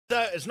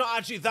it's not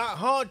actually that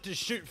hard to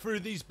shoot through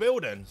these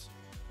buildings.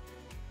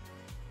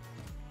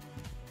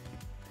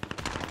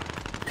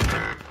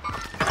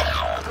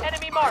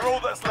 Enemy mark. All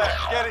that's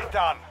left. Get it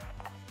done.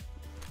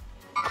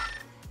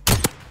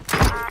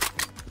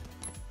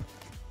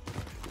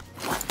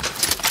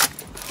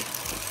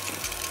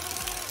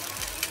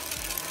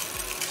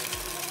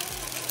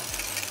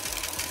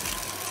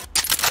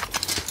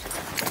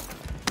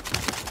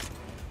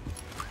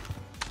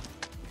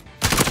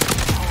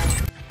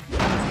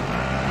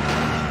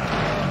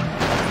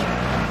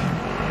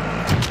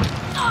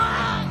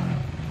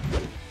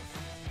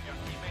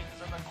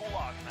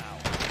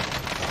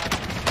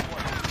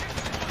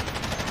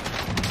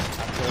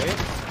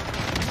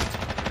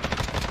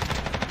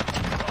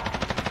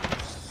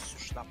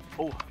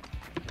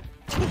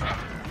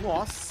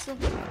 Nossa.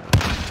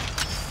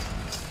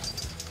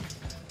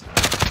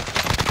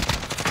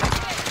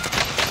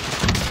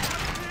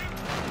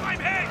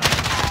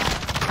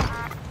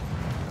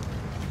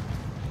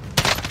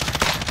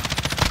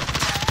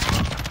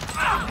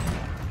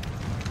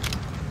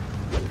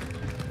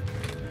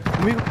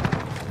 Amigo,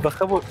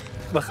 bajamos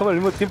al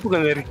mismo tiempo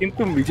con el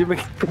regimiento y yo me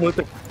quedé como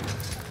otro.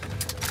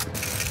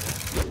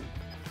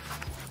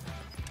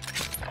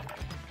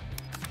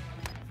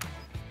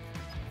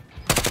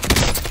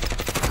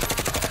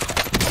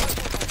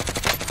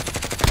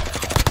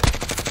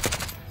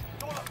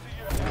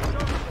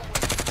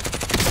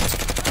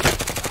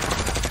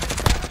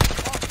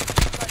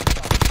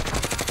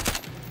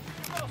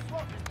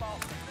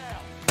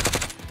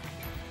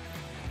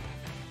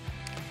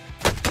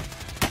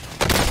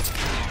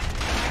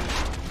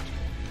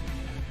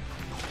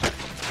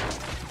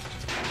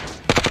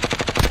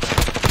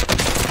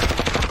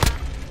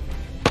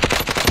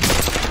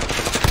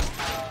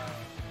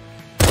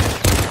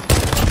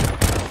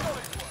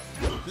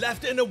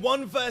 Left in a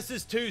 1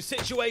 versus 2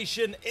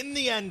 situation in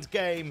the end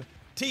game,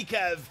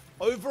 TKev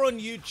over on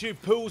YouTube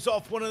pulls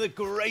off one of the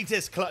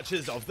greatest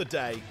clutches of the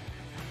day.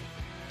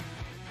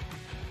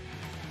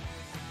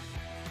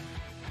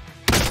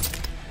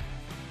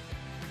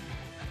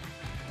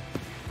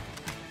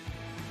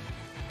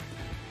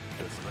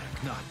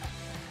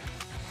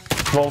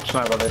 Volt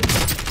sniper there.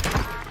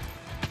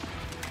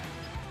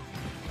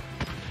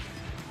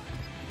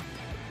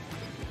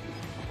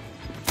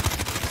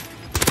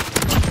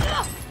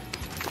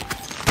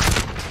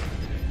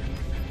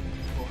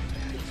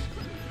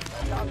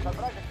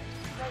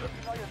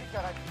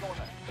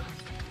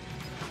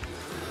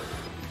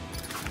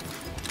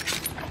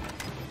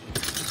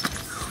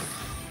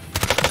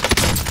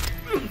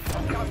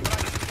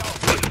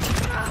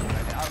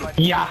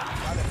 Ja!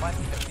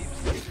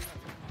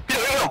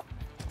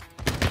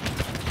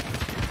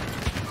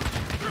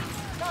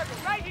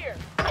 Right here.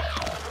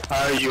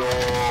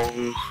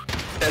 Ayo,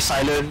 dead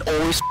silent,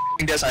 always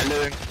dead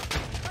silent.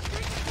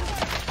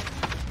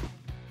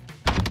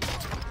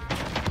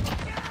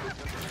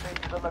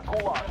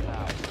 Four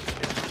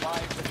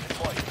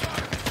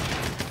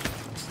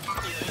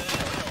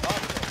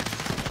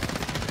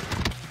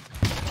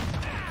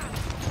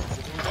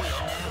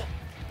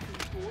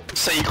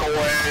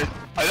嘅，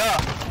係啦。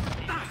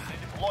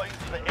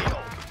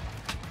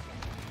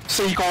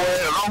4個嘅，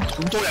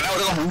咁多人咧，我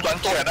覺得好撚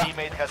多人啊。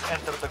Teammate has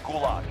entered the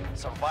gulag.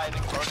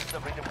 Surviving earns the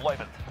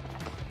redeployment.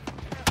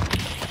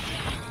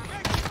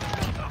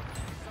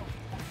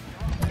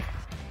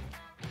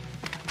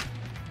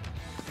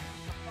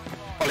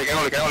 我嚟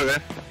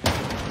緊。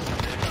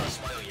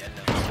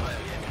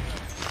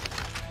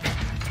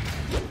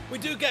We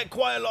do get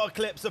quite a lot of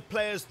clips of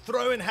players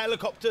throwing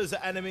helicopters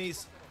at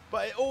enemies,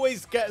 but it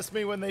always gets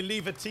me when they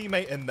leave a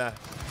teammate in there.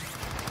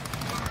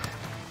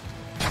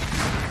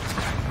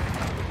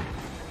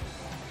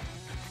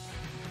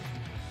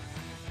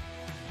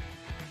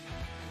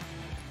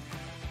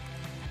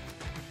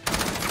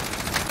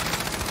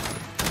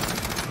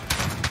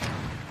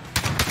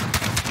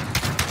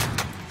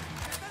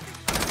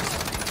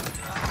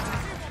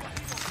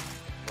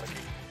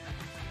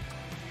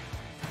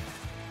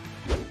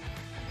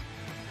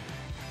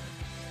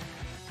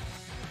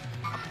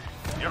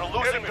 You're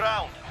losing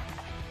ground.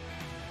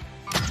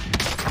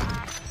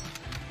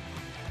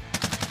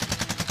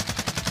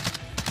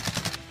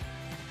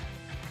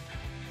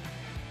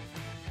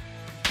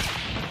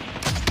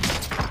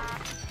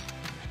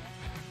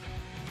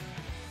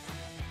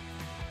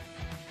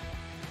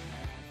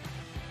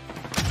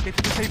 Get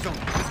to the safe zone.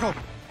 Let's go.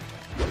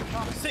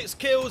 6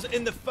 kills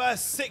in the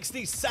first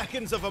 60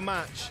 seconds of a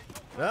match.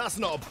 Now, that's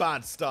not a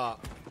bad start.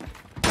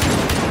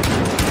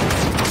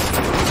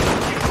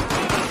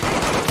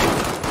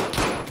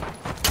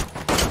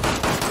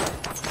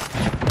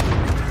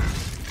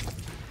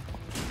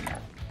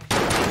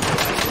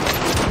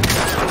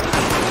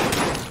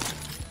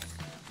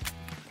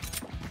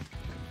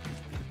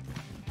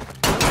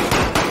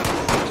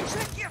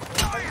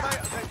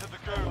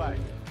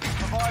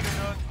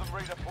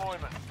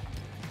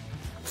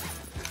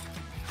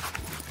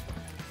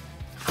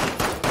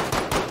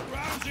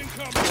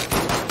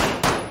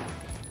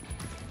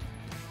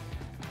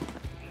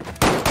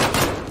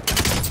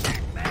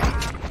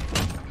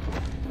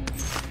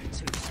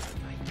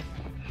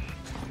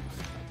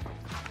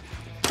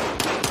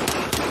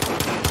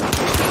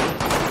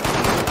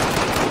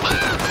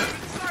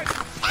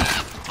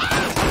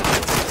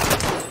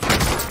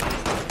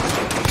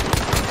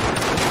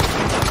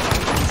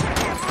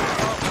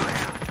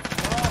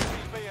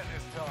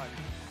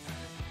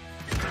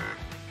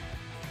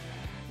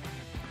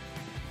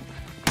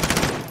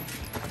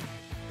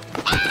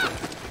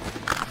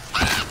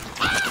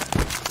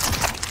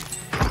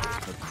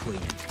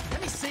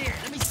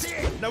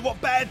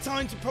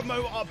 time to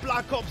promote our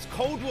Black Ops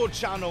Cold War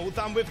channel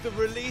than with the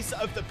release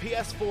of the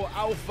PS4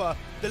 Alpha.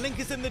 The link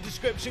is in the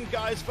description,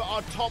 guys, for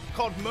our Top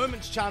COD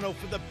Moments channel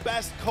for the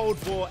best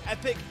Cold War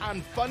epic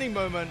and funny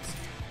moments.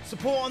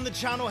 Support on the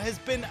channel has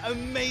been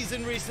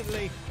amazing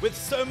recently, with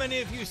so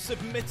many of you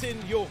submitting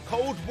your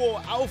Cold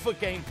War Alpha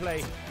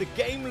gameplay. The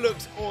game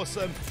looks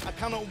awesome. I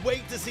cannot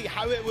wait to see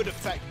how it would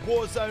affect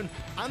Warzone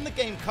and the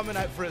game coming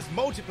out for its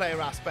multiplayer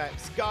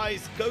aspects.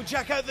 Guys, go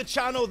check out the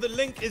channel. The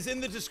link is in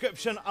the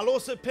description. I'll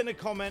also pin a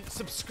comment.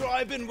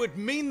 Subscribing would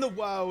mean the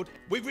world.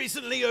 We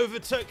recently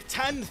overtook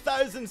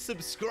 10,000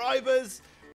 subscribers.